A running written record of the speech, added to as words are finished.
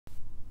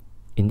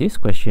In this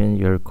question,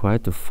 you're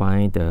required to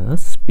find the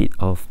speed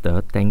of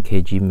the 10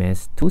 kg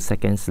mass 2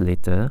 seconds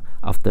later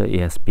after it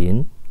has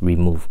been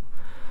removed.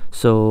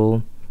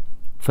 So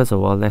first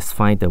of all, let's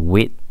find the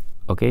weight.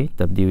 Okay,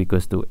 W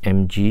equals to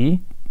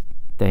mg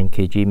 10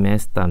 kg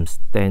mass times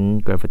 10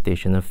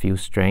 gravitational field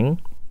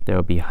strength. There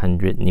will be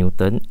 100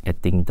 Newton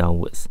acting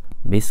downwards.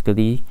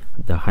 Basically,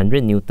 the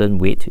 100 Newton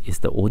weight is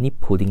the only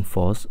pulling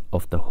force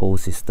of the whole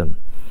system.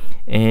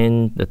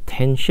 And the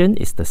tension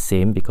is the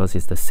same because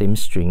it's the same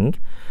string.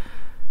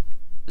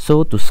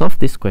 So to solve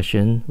this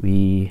question,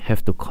 we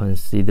have to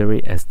consider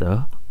it as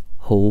the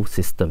whole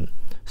system.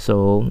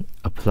 So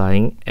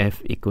applying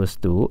F equals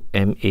to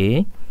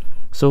ma.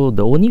 So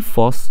the only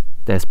force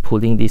that's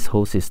pulling this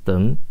whole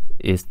system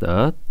is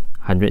the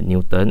 100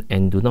 Newton,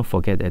 and do not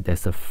forget that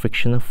there's a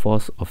frictional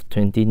force of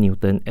 20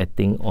 Newton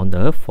acting on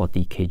the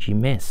 40 kg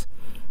mass.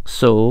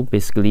 So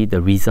basically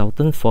the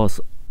resultant force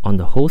on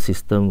the whole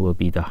system will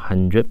be the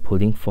 100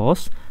 pulling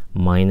force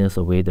minus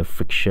away the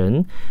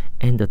friction,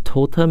 and the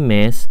total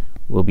mass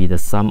will be the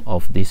sum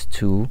of these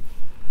two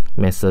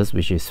masses,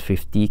 which is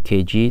 50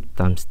 kg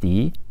times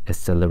the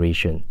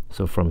acceleration.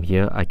 So from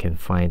here I can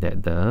find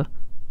that the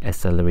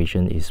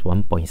acceleration is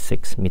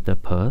 1.6 meter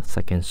per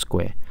second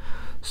square.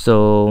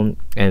 So,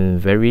 and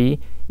very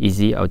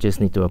easy, I'll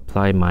just need to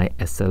apply my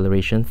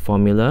acceleration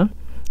formula.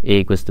 A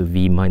equals to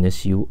v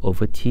minus u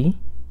over t.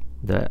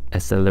 The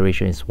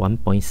acceleration is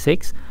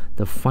 1.6.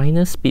 The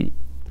final speed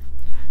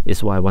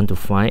is what I want to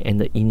find, and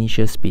the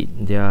initial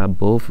speed, they are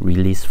both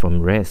released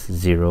from rest,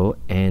 0,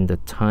 and the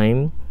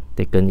time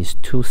taken is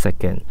 2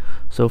 seconds.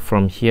 So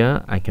from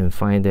here I can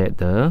find that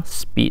the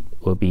speed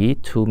will be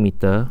 2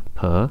 meters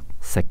per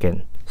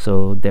second.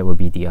 So that will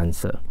be the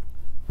answer.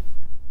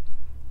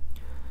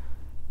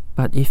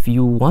 But if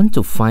you want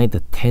to find the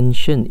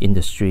tension in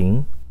the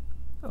string,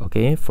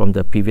 okay, from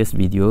the previous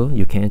video,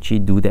 you can actually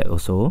do that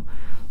also.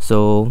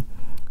 So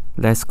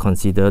let's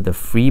consider the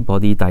free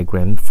body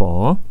diagram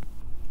for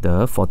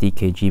the 40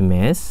 kg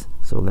mass.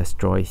 So let's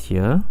draw it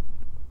here.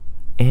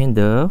 And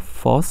the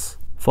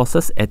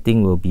forces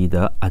acting will be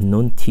the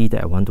unknown T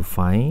that I want to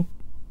find.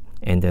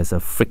 And there's a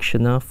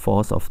frictional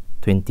force of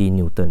 20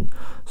 Newton.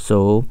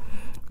 So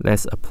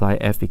let's apply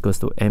F equals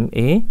to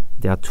ma.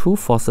 There are two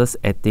forces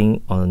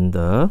acting on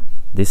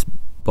this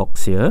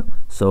box here.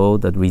 So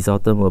the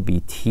resultant will be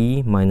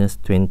T minus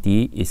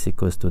 20 is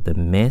equals to the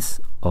mass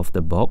of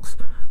the box,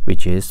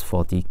 which is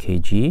 40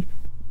 kg,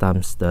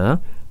 times the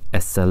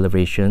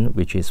acceleration,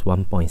 which is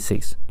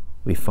 1.6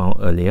 we found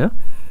earlier.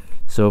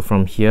 So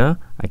from here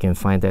I can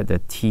find that the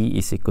T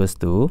is equals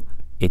to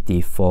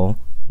 84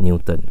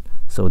 Newton.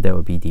 So that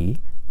will be the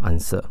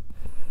answer.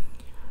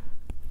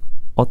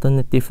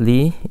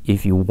 Alternatively,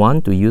 if you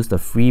want to use the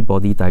free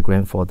body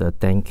diagram for the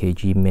 10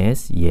 kg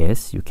mass,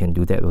 yes, you can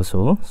do that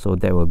also. So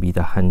that will be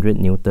the 100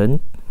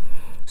 Newton.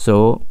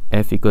 So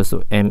F equals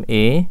to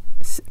ma.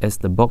 As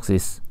the box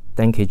is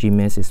 10 kg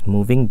mass is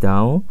moving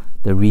down,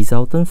 the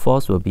resultant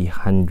force will be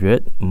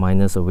 100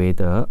 minus away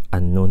the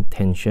unknown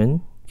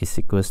tension is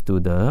equals to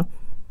the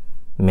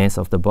mass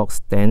of the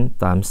box 10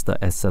 times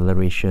the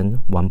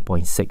acceleration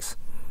 1.6.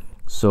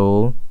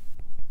 So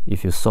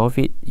if you solve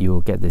it, you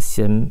will get the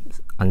same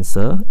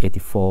answer,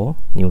 84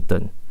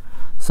 Newton.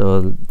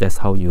 So that's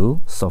how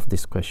you solve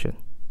this question.